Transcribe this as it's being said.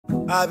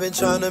I've been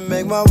trying to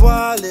make my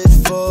wallet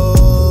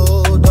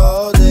fold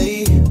all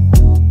day.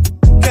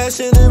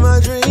 Cashing in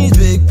my dreams,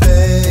 big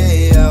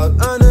payout.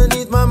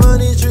 Underneath my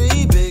money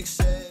tree, big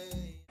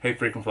shade. Hey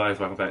freaking flyers,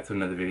 welcome back to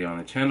another video on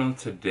the channel.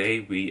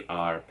 Today we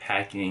are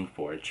packing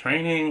for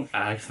training.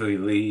 I actually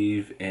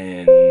leave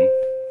in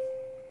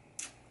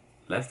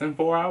less than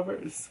 4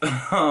 hours.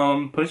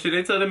 Pushing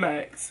it to the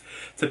max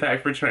to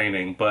pack for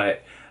training,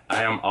 but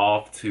I am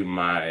off to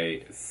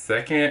my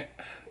second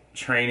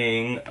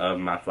training of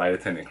my flight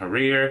attendant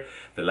career.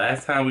 The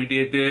last time we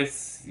did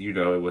this, you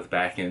know, it was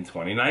back in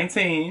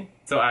 2019.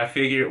 So I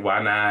figured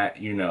why not,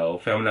 you know,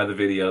 film another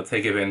video,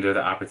 take advantage of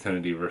the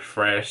opportunity,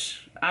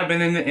 refresh. I've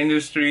been in the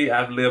industry,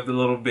 I've lived a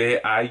little bit.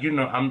 I'm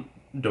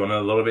doing it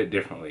a little bit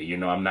differently. You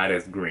know, I'm not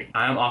as green.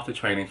 I am off to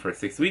training for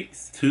 6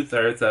 weeks.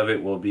 2/3 of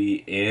it will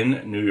be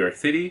in New York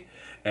City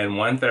and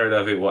 1/3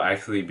 of it will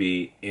actually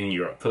be in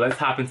Europe. So let's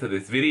hop into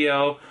this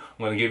video.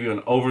 I'm going to give you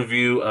an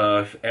overview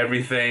of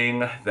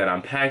everything that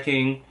I'm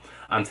packing.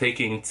 I'm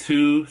taking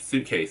 2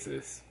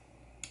 suitcases.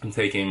 I'm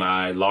taking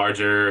my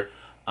larger,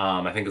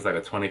 I think it's like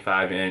a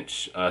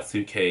 25-inch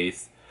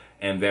suitcase,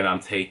 and then I'm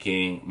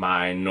taking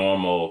my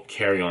normal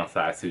carry-on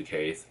size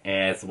suitcase,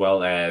 as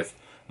well as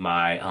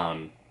my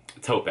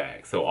tote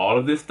bag. So all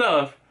of this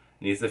stuff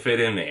needs to fit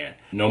in there.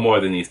 No more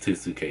than these 2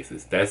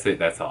 suitcases. That's it,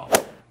 that's all.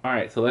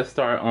 Alright, so let's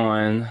start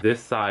on this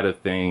side of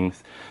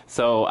things.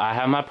 So I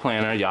have my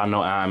planner. Y'all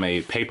know I'm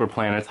a paper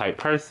planner type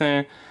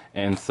person.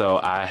 And so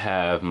I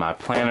have my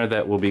planner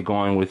that will be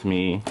going with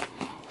me.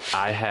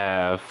 I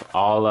have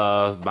all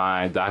of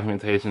my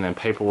documentation and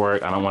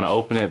paperwork. I don't want to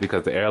open it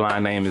because the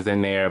airline name is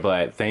in there,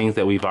 but things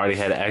that we've already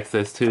had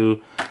access to.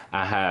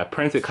 I have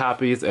printed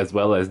copies as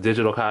well as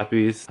digital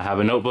copies. I have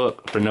a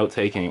notebook for note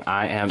taking.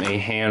 I am a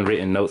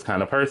handwritten notes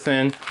kind of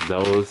person.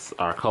 Those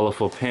are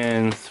colorful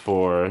pens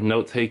for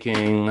note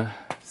taking,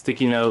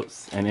 sticky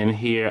notes, and in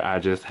here I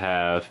just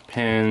have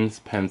pens,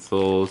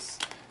 pencils,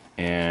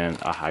 and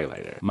a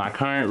highlighter. My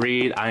current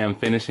read, I am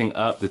finishing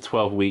up the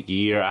 12-week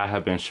year. I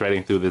have been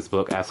shredding through this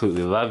book,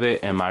 absolutely love it,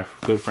 and my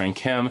good friend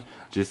Kim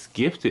just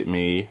gifted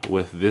me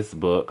with this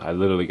book. I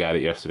literally got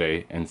it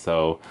yesterday, and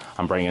so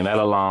I'm bringing that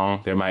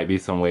along. There might be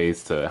some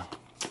ways to,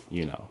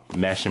 you know,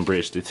 mesh and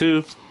bridge the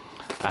two.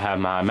 I have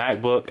my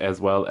MacBook as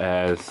well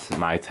as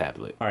my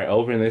tablet. All right,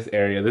 over in this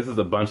area, this is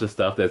a bunch of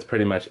stuff that's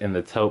pretty much in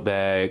the tote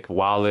bag,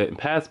 wallet, and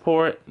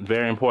passport.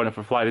 Very important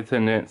for flight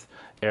attendants.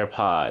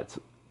 AirPods,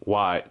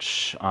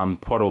 watch,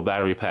 portable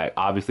battery pack.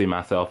 Obviously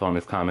my cell phone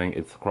is coming,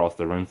 it's across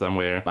the room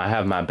somewhere. I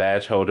have my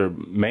badge holder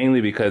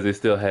mainly because it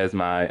still has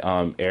my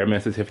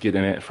airman certificate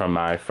in it from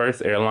my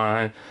first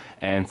airline,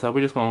 and so we're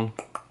just gonna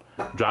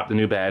drop the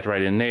new badge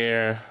right in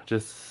there.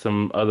 Just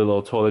some other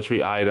little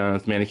toiletry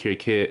items, manicure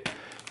kit.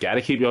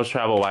 Gotta keep your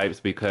travel wipes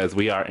because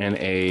we are in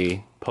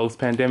a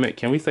post-pandemic.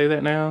 Can we say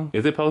that now?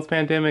 Is it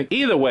post-pandemic?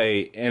 Either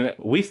way, and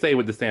we stay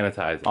with the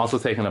sanitizer. Also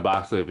taking a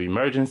box of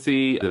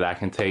emergency that I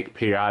can take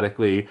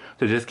periodically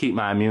to just keep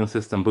my immune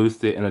system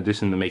boosted, in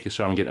addition to making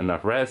sure I'm getting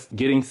enough rest.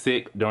 Getting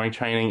sick during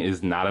training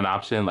is not an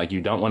option. Like,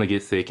 you don't want to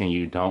get sick and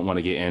you don't want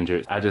to get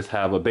injured. I just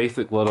have a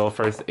basic little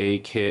first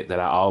aid kit that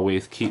I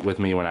always keep with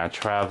me when I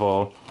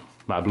travel.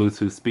 My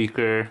Bluetooth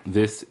speaker.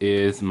 This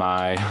is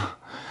my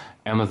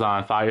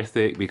Amazon Fire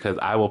Stick because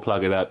I will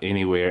plug it up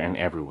anywhere and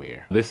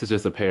everywhere. This is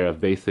just a pair of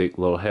basic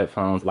little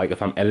headphones. Like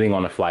if I'm editing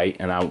on a flight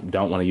and I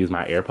don't want to use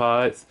my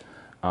AirPods,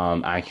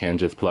 I can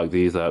just plug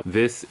these up.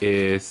 This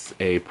is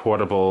a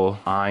portable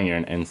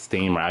iron and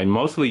steamer. I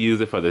mostly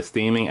use it for the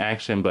steaming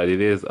action, but it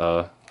is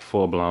a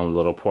full-blown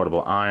little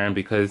portable iron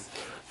because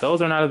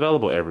those are not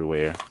available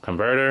everywhere.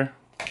 Converter,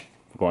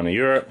 going to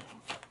Europe.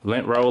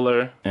 Lint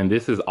roller, and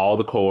this is all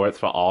the cords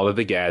for all of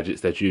the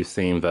gadgets that you've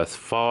seen thus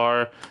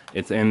far.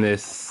 It's in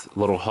this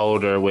little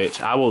holder,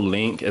 which I will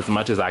link as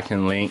much as I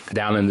can link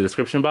down in the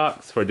description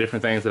box for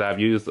different things that I've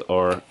used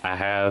or I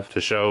have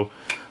to show.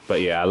 But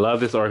yeah, I love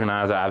this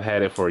organizer. I've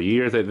had it for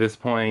years at this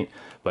point,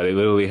 but it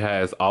literally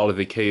has all of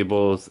the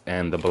cables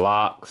and the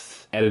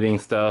blocks, editing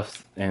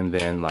stuff, and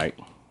then like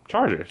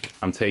chargers.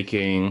 I'm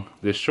taking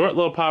this short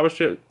little power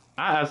strip.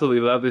 I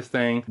absolutely love this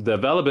thing. The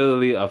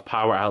availability of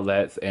power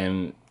outlets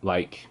and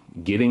like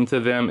getting to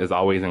them is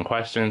always in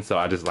question, so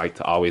I just like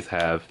to always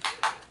have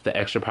the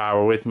extra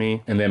power with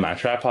me. And then my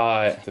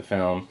tripod to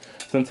film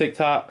some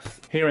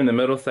TikToks. Here in the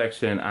middle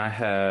section, I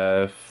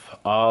have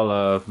all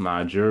of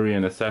my jewelry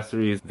and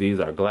accessories.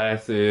 These are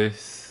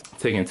glasses.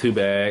 Taking 2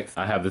 bags.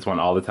 I have this one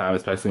all the time,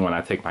 especially when I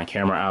take my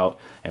camera out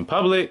in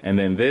public. And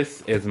then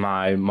this is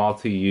my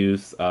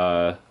multi-use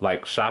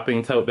like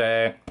shopping tote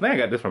bag. I think I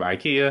got this from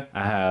IKEA.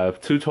 I have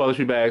 2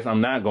 toiletry bags.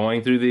 I'm not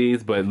going through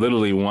these, but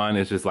literally one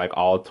is just like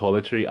all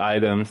toiletry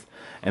items,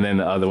 and then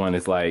the other one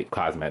is like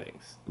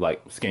cosmetics,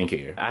 like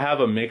skincare. I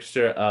have a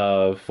mixture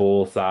of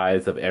full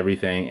size of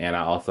everything, and I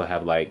also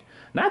have like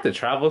not the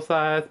travel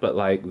size, but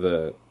like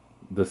the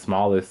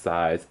smallest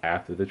size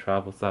after the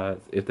travel size,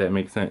 if that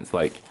makes sense.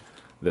 Like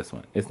this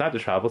one. It's not the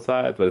travel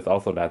size, but it's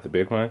also not the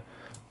big one.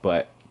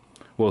 But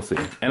we'll see.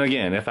 And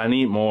again, if I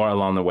need more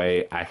along the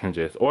way, I can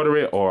just order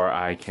it or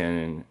I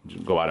can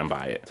go out and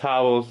buy it.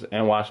 Towels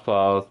and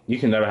washcloths. You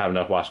can never have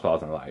enough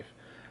washcloths in life.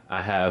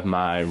 I have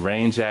my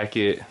rain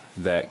jacket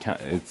that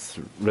it's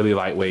really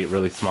lightweight,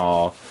 really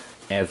small,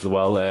 as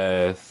well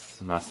as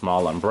my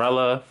small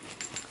umbrella.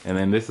 And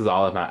then this is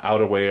all of my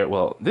outerwear.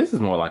 Well, this is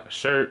more like a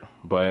shirt,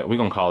 but we're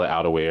gonna call it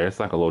outerwear. It's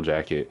like a little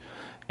jacket.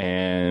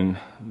 And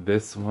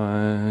this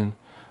one,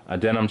 a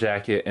denim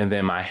jacket, and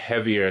then my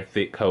heavier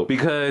thick coat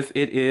because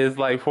it is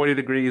like 40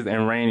 degrees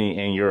and rainy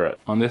in Europe.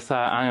 On this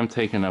side, I am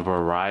taking a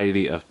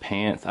variety of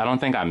pants. I don't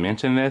think I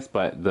mentioned this,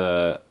 but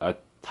the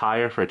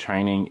attire for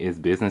training is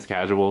business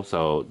casual,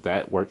 so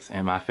that works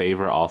in my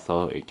favor.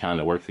 Also, it kind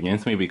of works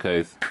against me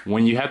because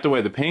when you have to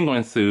wear the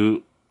penguin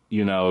suit,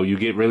 you know, you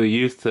get really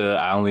used to,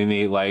 I only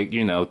need like,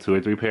 you know, 2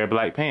 or 3 pair of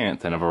black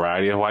pants and a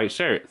variety of white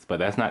shirts. But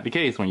that's not the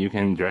case when you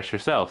can dress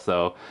yourself.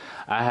 So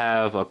I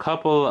have a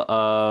couple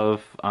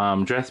of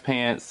dress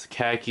pants,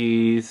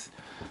 khakis.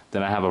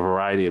 Then I have a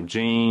variety of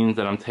jeans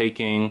that I'm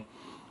taking.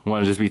 I'm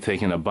going to just be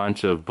taking a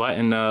bunch of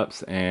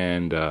button-ups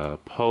and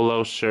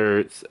polo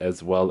shirts,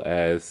 as well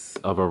as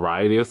a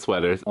variety of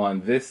sweaters.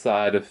 On this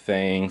side of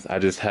things, I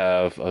just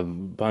have a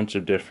bunch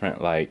of different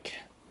like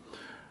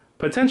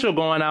potential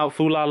going out,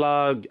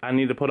 la I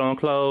need to put on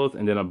clothes,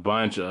 and then a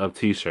bunch of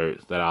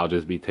t-shirts that I'll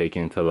just be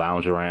taking to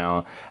lounge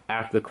around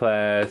after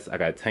class. I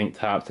got tank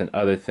tops and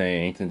other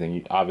things, and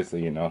then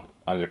obviously, you know,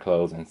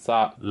 underclothes and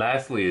socks.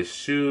 Lastly is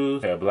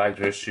shoes. I have black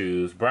dress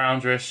shoes,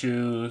 brown dress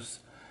shoes,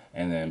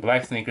 and then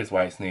black sneakers,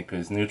 white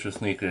sneakers, neutral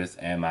sneakers,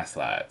 and my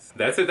slides.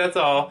 That's it, that's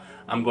all.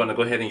 I'm going to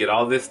go ahead and get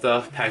all this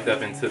stuff packed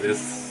up into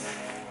this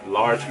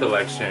large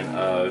collection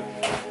of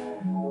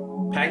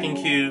packing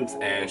cubes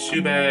and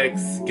shoe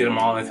bags, get them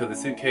all into the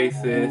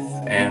suitcases,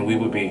 and we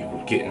will be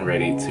getting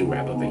ready to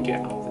wrap up and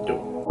get out the door.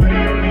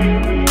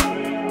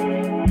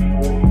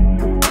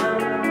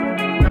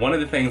 One of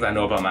the things I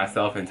know about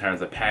myself in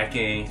terms of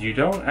packing, you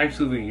don't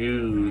actually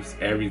use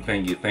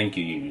everything you think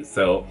you use.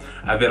 So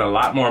I've been a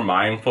lot more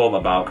mindful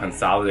about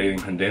consolidating,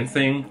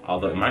 condensing,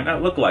 although it might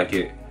not look like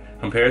it.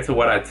 Compared to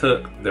what I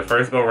took the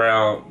first go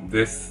round,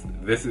 this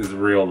is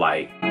real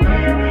light.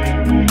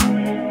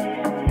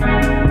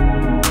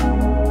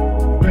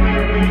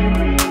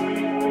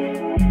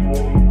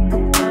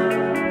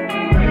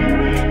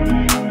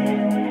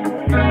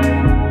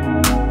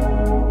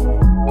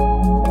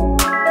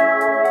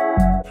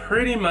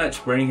 Pretty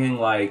much bringing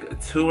like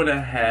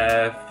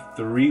 2.5,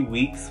 3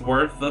 weeks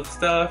worth of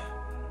stuff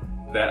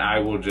that I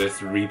will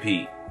just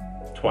repeat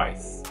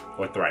twice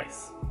or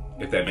thrice,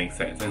 if that makes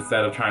sense.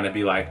 Instead of trying to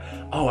be like,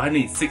 oh, I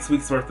need 6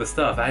 weeks worth of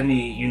stuff. I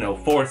need, you know,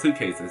 4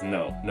 suitcases.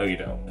 No, you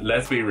don't.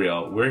 Let's be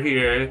real. We're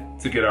here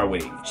to get our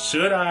wings.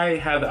 Should I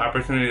have the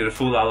opportunity to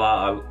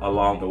fool-la-la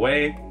along the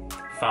way?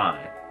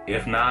 Fine.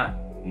 If not,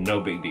 no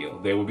big deal.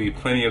 There will be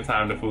plenty of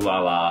time to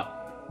fool-la-la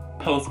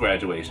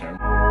post-graduation.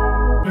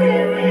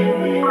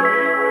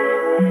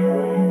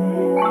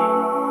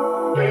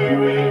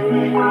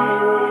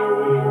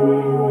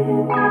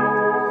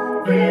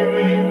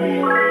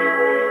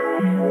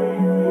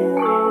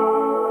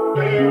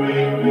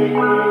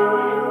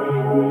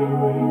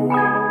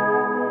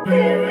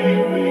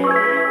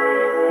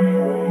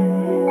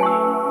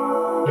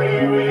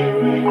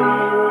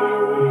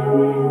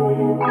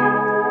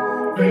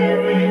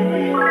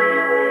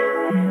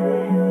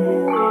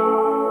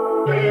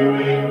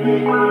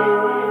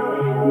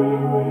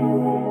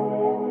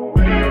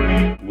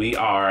 We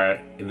are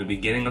in the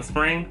beginning of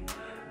spring,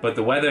 but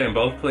the weather in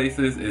both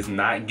places is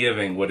not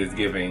giving what it's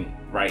giving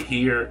right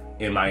here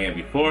in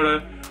Miami,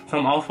 Florida. So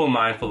I'm also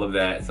mindful of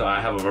that. So I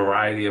have a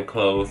variety of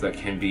clothes that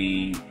can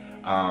be,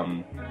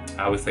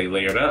 I would say,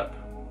 layered up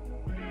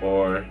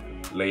or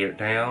layered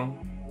down.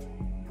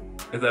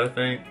 Is that a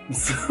thing?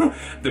 So,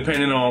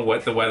 depending on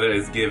what the weather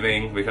is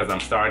giving, because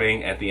I'm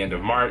starting at the end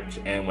of March,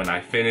 and when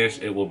I finish,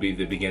 it will be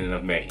the beginning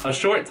of May. A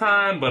short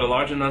time, but a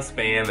large enough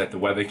span that the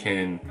weather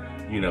can,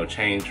 you know,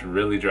 change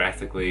really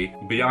drastically.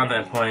 Beyond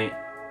that point,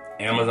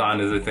 Amazon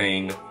is a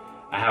thing.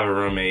 I have a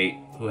roommate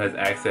who has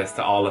access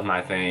to all of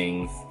my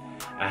things.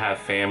 I have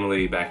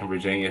family back in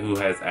Virginia who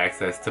has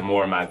access to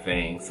more of my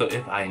things. So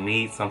if I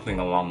need something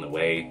along the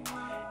way,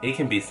 it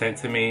can be sent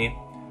to me,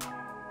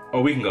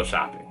 or we can go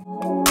shopping.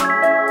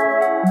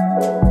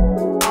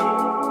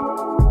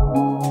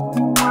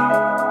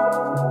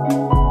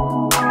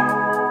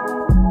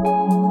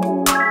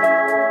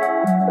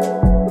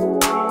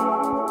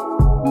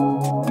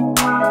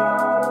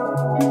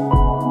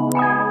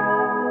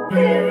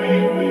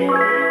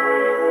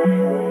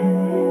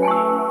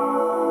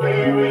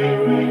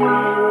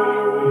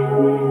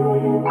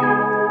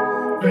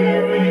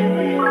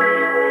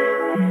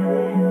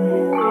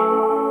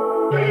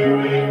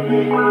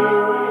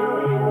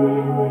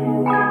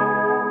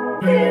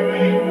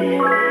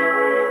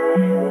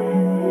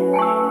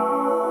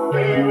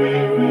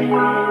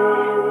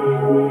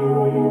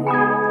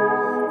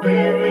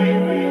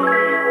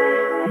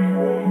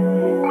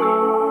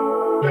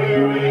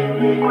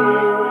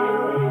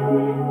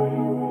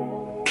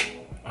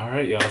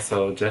 Alright y'all,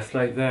 so just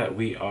like that,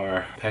 we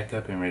are packed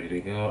up and ready to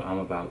go. I'm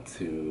about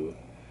to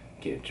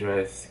get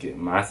dressed, get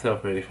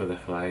myself ready for the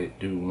flight,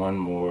 do one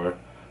more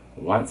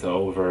once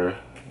over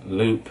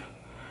loop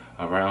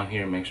around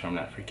here, make sure I'm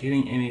not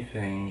forgetting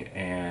anything,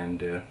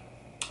 and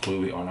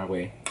we'll be on our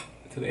way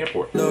to the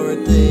airport. No, a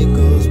day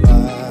goes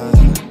by.